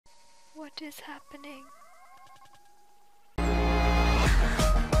What is happening?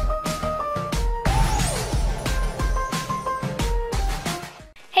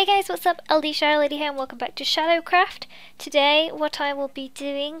 Hey guys, what's up? LDShadowLady here and welcome back to Shadowcraft. Today what I will be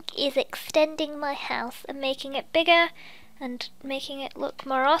doing is extending my house and making it bigger and making it look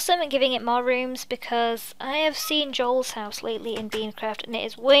more awesome and giving it more rooms, because I have seen Joel's house lately in Minecraft and it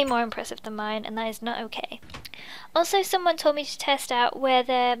is way more impressive than mine, and that is not okay. Also, someone told me to test out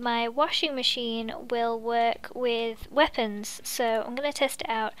whether my washing machine will work with weapons, so I'm going to test it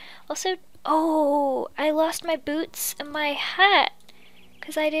out. Also, oh, I lost my boots and my hat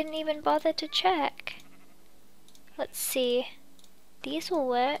because I didn't even bother to check. Let's see. These will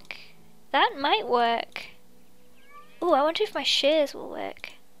work. That might work. Oh, I wonder if my shears will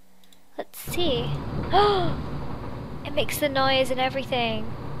work. Let's see. Oh, it makes the noise and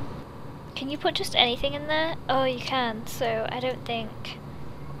everything. Can you put just anything in there? Oh, you can, so I don't think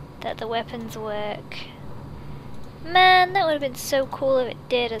that the weapons work. Man, that would have been so cool if it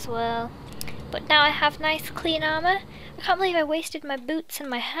did as well. But now I have nice clean armor. I can't believe I wasted my boots and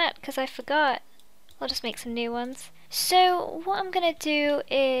my hat because I forgot. I'll just make some new ones. So what I'm gonna do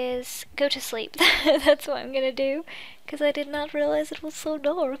is go to sleep. That's what I'm gonna do, because I did not realize it was so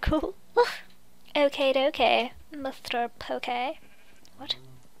dark. Okay, Mr. Poke. What?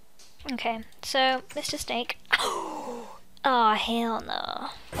 Okay, so Mr. Snake. Oh, hell no.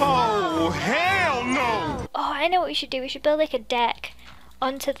 Oh, hell no! Oh, I know what we should do. We should build like a deck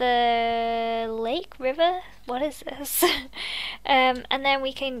onto the lake, river. What is this? And then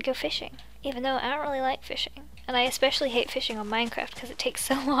we can go fishing. Even though I don't really like fishing, and I especially hate fishing on Minecraft because it takes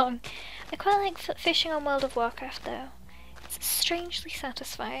so long. I quite like fishing on World of Warcraft though. It's strangely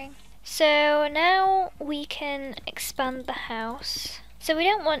satisfying. So now we can expand the house. So we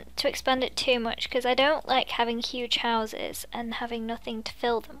don't want to expand it too much because I don't like having huge houses and having nothing to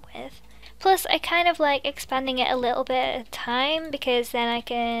fill them with. Plus I kind of like expanding it a little bit at a time, because then I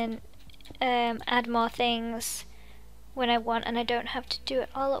can add more things when I want and I don't have to do it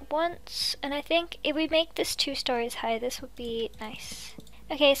all at once. And I think if we make this 2 stories high, this would be nice.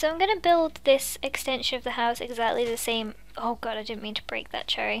 Okay, so I'm gonna build this extension of the house exactly the same. Oh god, I didn't mean to break that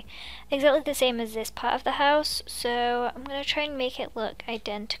cherry. Exactly the same as this part of the house, so I'm gonna try and make it look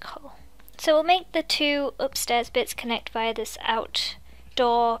identical. So we'll make the 2 upstairs bits connect via this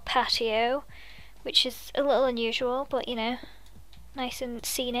outdoor patio, which is a little unusual, but you know, nice and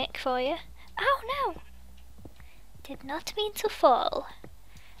scenic for you. Oh no! Did not mean to fall,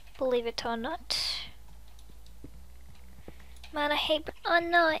 believe it or not. Man, I hate. Oh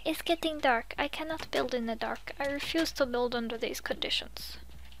no, it's getting dark. I cannot build in the dark. I refuse to build under these conditions.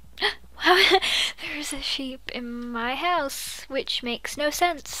 Wow, there's a sheep in my house, which makes no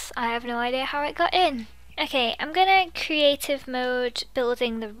sense. I have no idea how it got in. Okay, I'm gonna creative mode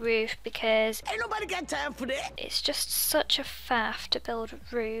building the roof because Ain't nobody got time for that. it's just such a faff to build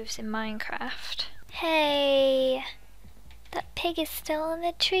roofs in Minecraft. Hey, that pig is still in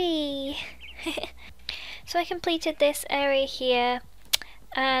the tree. So I completed this area here,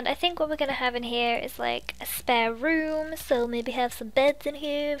 and I think what we're gonna have in here is like a spare room, so maybe have some beds in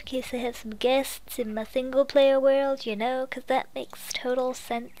here in case I have some guests in my single player world, you know, because that makes total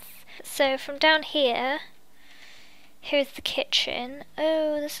sense. So from down here, here's the kitchen.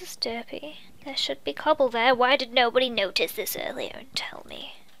 Oh, this is dirty. There should be cobble there. Why did nobody notice this earlier and tell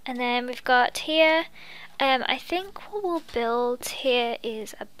me? And then we've got here, I think what we'll build here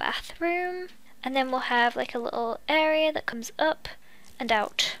is a bathroom, and then we'll have like a little area that comes up and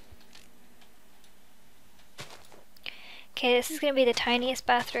out. Okay, this is going to be the tiniest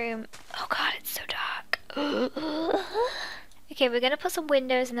bathroom. Oh god, it's so dark. Okay, we're going to put some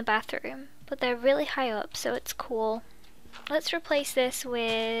windows in the bathroom, but they're really high up, so it's cool. Let's replace this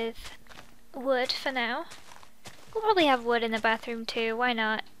with wood for now. We'll probably have wood in the bathroom too, why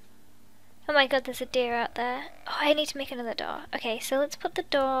not? Oh my god, there's a deer out there. Oh, I need to make another door. Okay, so let's put the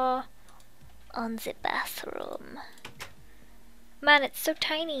door on the bathroom. Man, it's so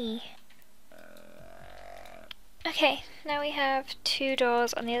tiny. Okay, now we have 2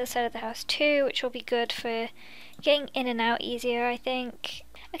 doors on the other side of the house too, which will be good for getting in and out easier, I think.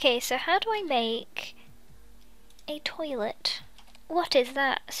 Okay, so how do I make a toilet? What is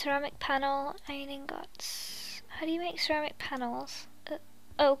that? Ceramic panel, iron ingots. How do you make ceramic panels?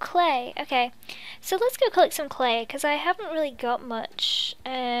 Oh, clay. Okay, so let's go collect some clay, because I haven't really got much.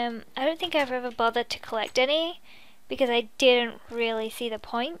 I don't think I've ever bothered to collect any, because I didn't really see the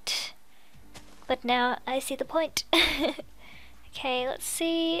point. But now I see the point. Okay, let's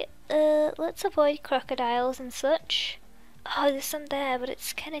see. Let's avoid crocodiles and such. Oh, there's some there, but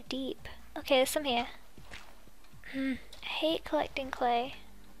it's kind of deep. Okay, there's some here. I hate collecting clay.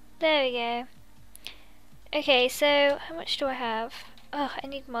 There we go. Okay, so how much do I have? Oh, I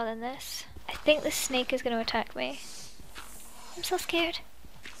need more than this. I think this snake is going to attack me. I'm so scared.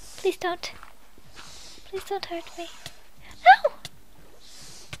 Please don't. Please don't hurt me. No!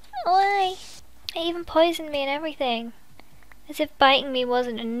 Why? It even poisoned me and everything. As if biting me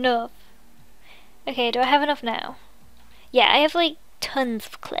wasn't enough. Okay, do I have enough now? Yeah, I have like tons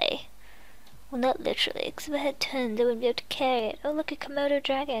of clay. Well, not literally, because if I had tons, I wouldn't be able to carry it. Oh, look, a Komodo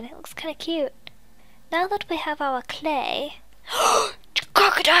dragon. It looks kind of cute. Now that we have our clay...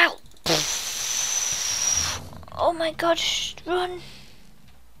 Crocodile! Oh my gosh, run!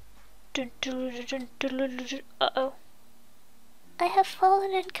 Uh-oh. I have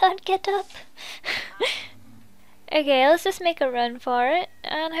fallen and can't get up. Okay, let's just make a run for it,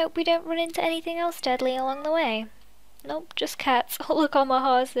 and hope we don't run into anything else deadly along the way. Nope, just cats. Oh, look, all my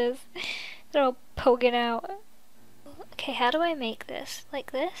horses. They're all poking out. Okay, how do I make this?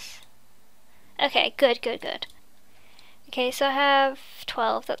 Like this? Okay, good, good, good. Okay, so I have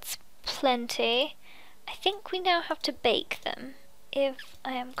 12, that's plenty. I think we now have to bake them, if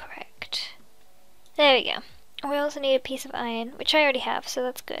I am correct. There we go. We also need a piece of iron, which I already have, so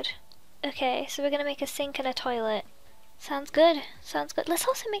that's good. Okay, so we're gonna make a sink and a toilet. Sounds good, sounds good. Let's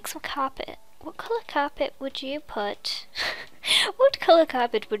also make some carpet. What colour carpet would you put? What colour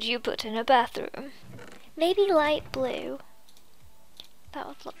carpet would you put in a bathroom? Maybe light blue. That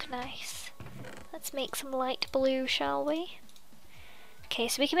would look nice. Let's make some light blue, shall we? Okay,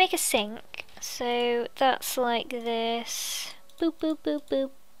 so we can make a sink. So that's like this. Boop, boop, boop,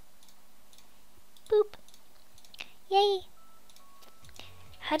 boop. Boop. Yay!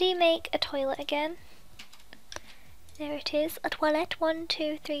 How do you make a toilet again? There it is, a toilet. 1,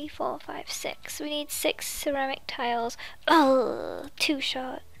 2, 3, 4, 5, 6. We need 6 ceramic tiles. Oh, too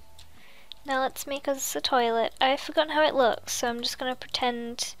short. Now let's make us a toilet. I've forgotten how it looks, so I'm just gonna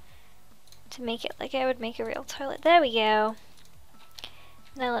pretend to make it like I would make a real toilet. There we go.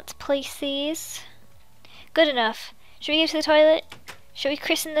 Now let's place these. Good enough. Should we go to the toilet? Should we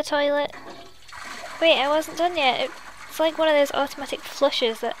christen the toilet? Wait, I wasn't done yet. It's like one of those automatic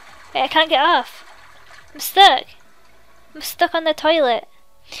flushes that... Wait, I can't get off. I'm stuck. I'm stuck on the toilet.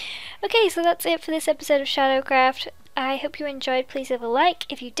 Okay, so that's it for this episode of Shadowcraft. I hope you enjoyed. Please leave a like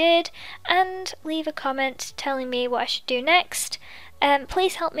if you did, and leave a comment telling me what I should do next.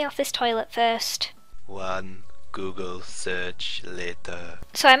 Please help me off this toilet first. One Google search later.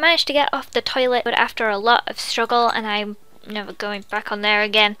 So I managed to get off the toilet, but after a lot of struggle, and I'm never going back on there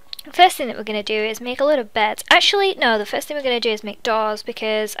again. The first thing that we're going to do is make a load of beds. Actually, no, the first thing we're going to do is make doors,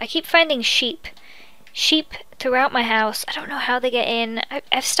 because I keep finding sheep throughout my house. I don't know how they get in.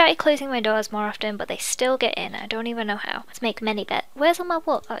 I've started closing my doors more often, but they still get in. I don't even know how. Let's make many beds. Where's all my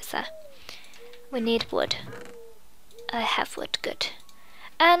wood? Oh, it's there. We need wood. I have wood, good.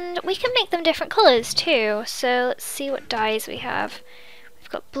 And we can make them different colours too. So let's see what dyes we have. We've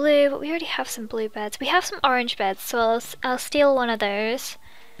got blue, but we already have some blue beds. We have some orange beds, so I'll steal one of those.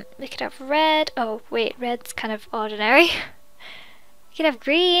 We could have red. Oh wait, red's kind of ordinary. We could have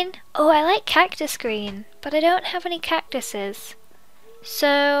green. Oh, I like cactus green, but I don't have any cactuses.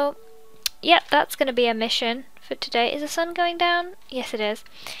 So, yep, that's going to be a mission for today. Is the sun going down? Yes, it is.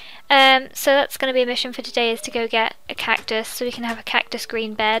 So that's going to be a mission for today, is to go get a cactus so we can have a cactus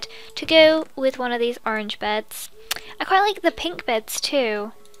green bed to go with one of these orange beds. I quite like the pink beds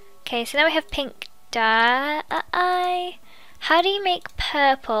too. Okay, so now we have pink dye. How do you make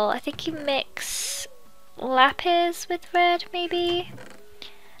purple? I think you mix lapis with red, maybe?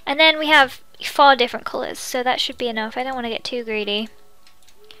 And then we have 4 different colours, so that should be enough. I don't want to get too greedy.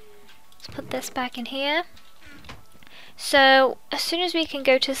 Let's put this back in here. So, as soon as we can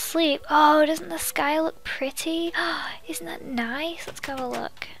go to sleep... Oh, doesn't the sky look pretty? Isn't that nice? Let's go have a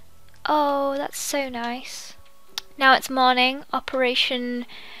look. Oh, that's so nice. Now it's morning. Operation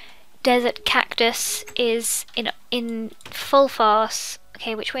Desert Cactus is in full force.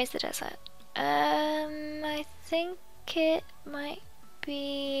 Okay, which way is the desert? I think it might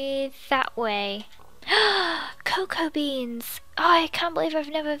be that way. Cocoa beans! Oh, I can't believe I've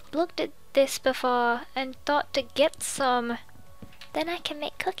never looked at this before and thought to get some. Then I can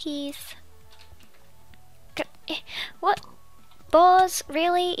make cookies. What? Boars?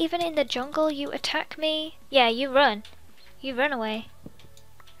 Really? Even in the jungle you attack me? Yeah, you run. You run away.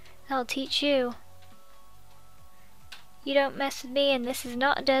 I'll teach you. You don't mess with me, and this is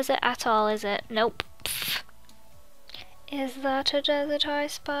not a desert at all, is it? Nope. Pfft. Is that a desert I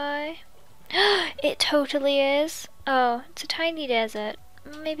spy? It totally is. Oh, it's a tiny desert.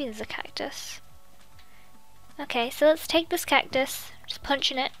 Maybe there's a cactus. Okay, so let's take this cactus. Just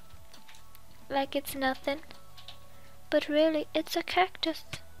punching it like it's nothing. But really, it's a cactus.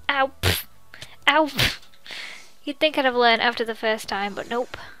 Ow! Pff. Ow! Pff. You'd think I'd have learned after the first time, but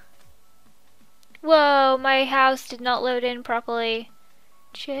nope. Whoa, my house did not load in properly.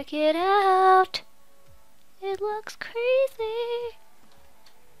 Check it out. It looks crazy.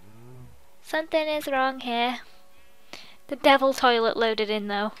 Something is wrong here. The devil toilet loaded in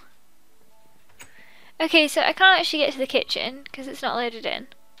though. Okay, so I can't actually get to the kitchen because it's not loaded in.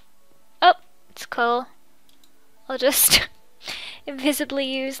 Oh, it's cool. I'll just invisibly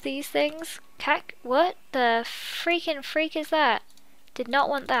use these things. What the freaking freak is that? Did not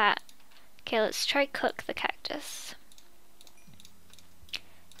want that. Okay, let's try cook the cactus.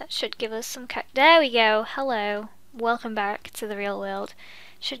 That should give us some there we go. Hello. Welcome back to the real world.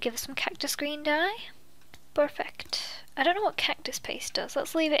 Should give us some cactus green dye. Perfect. I don't know what cactus paste does.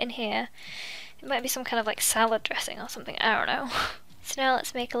 Let's leave it in here. It might be some kind of like salad dressing or something. I don't know. So now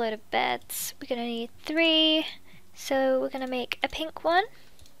let's make a load of beds. We're gonna need 3. So we're gonna make a pink one,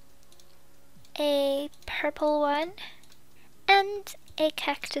 a purple one, and a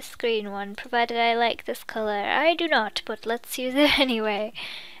cactus green one, provided I like this colour. I do not, but let's use it anyway.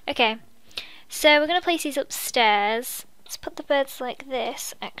 Okay, so we're gonna place these upstairs. Let's put the beds like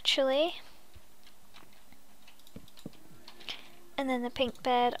this, actually. And then the pink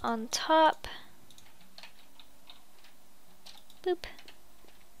bed on top. Boop.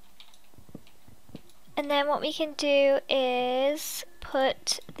 And then what we can do is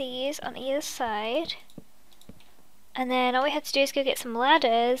put these on either side. And then all we have to do is go get some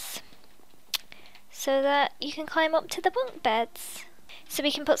ladders so that you can climb up to the bunk beds. So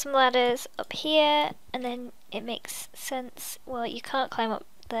we can put some ladders up here, and then it makes sense. Well, you can't climb up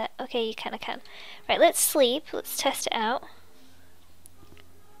there. Okay, you kinda can. Right, let's sleep. Let's test it out.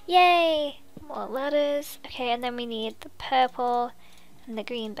 Yay! More ladders. Okay, and then we need the purple and the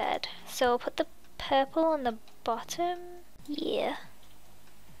green bed. So we'll put the purple on the bottom. Yeah.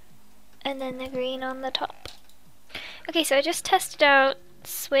 And then the green on the top. Okay, so I just tested out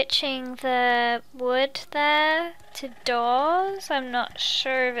switching the wood there to doors. I'm not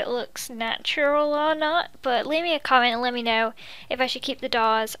sure if it looks natural or not, but leave me a comment and let me know if I should keep the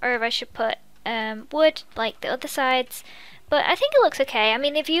doors or if I should put wood like the other sides. But I think it looks okay. I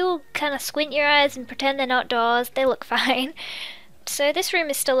mean, if you kind of squint your eyes and pretend they're not doors, they look fine. So this room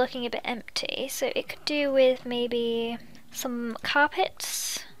is still looking a bit empty, so it could do with maybe some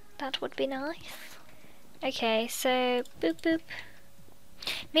carpets. That would be nice. Okay, so boop boop.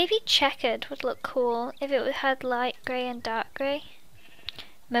 Maybe checkered would look cool if it had light grey and dark grey.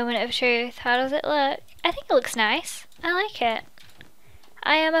 Moment of truth. How does it look? I think it looks nice. I like it.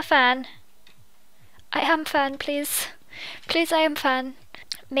 I am a fan. I am fan, please. Please, I am fan.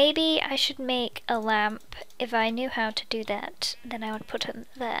 Maybe I should make a lamp. If I knew how to do that, then I would put it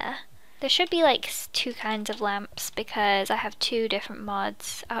there. There should be like 2 kinds of lamps because I have 2 different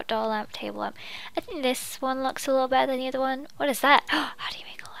mods. Outdoor lamp, table lamp. I think this one looks a little better than the other one. What is that? How do you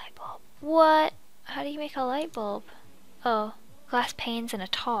make a light bulb? What? How do you make a light bulb? Oh, glass panes and a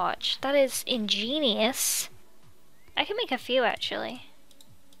torch. That is ingenious. I can make a few actually.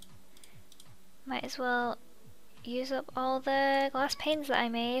 Might as well use up all the glass panes that I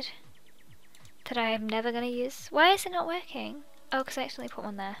made that I am never going to use. Why is it not working? Oh, because I accidentally put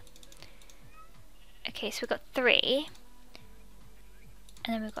one there. Okay, so we've got 3,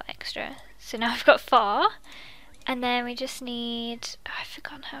 and then we've got extra. So now we've got 4, and then we just need, oh, I've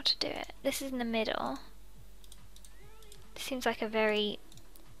forgotten how to do it. This is in the middle. This seems like a very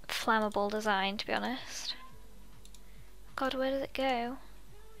flammable design, to be honest. God, where does it go?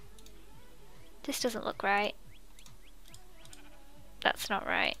 This doesn't look right. That's not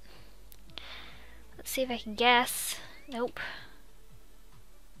right. Let's see if I can guess. Nope.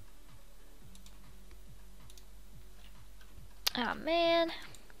 Oh man.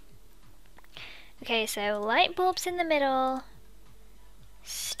 Okay, so light bulbs in the middle,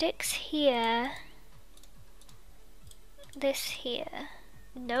 sticks here, this here.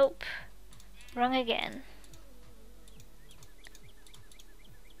 Nope. Wrong again.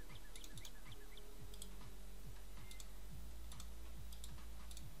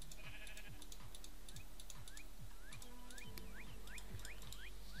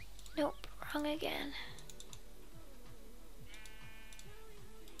 Nope, wrong again.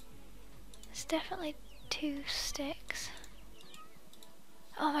 There's definitely 2 sticks.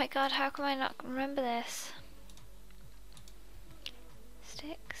 Oh my god, how come I not remember this?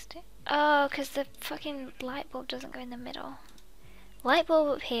 Stick. Oh, because the fucking light bulb doesn't go in the middle. Light bulb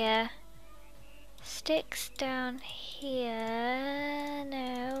up here. Sticks down here.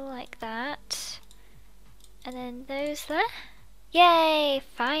 No, like that. And then those there. Yay!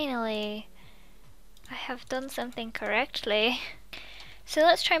 Finally! I have done something correctly. So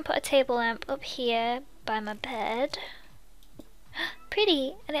let's try and put a table lamp up here by my bed.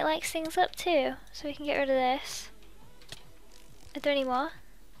 Pretty, and it lights things up too, so we can get rid of this. Are there any more?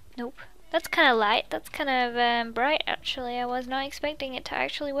 Nope. That's kind of light, that's kind of bright actually. I was not expecting it to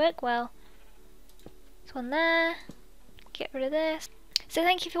actually work well. There's one there. Get rid of this. So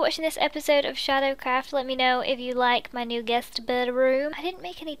thank you for watching this episode of Shadowcraft. Let me know if you like my new guest bedroom. I didn't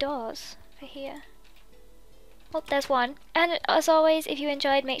make any doors for here. Oh, there's one. And as always, if you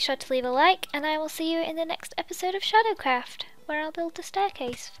enjoyed, make sure to leave a like, and I will see you in the next episode of Shadowcraft, where I'll build a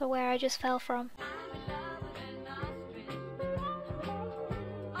staircase for where I just fell from.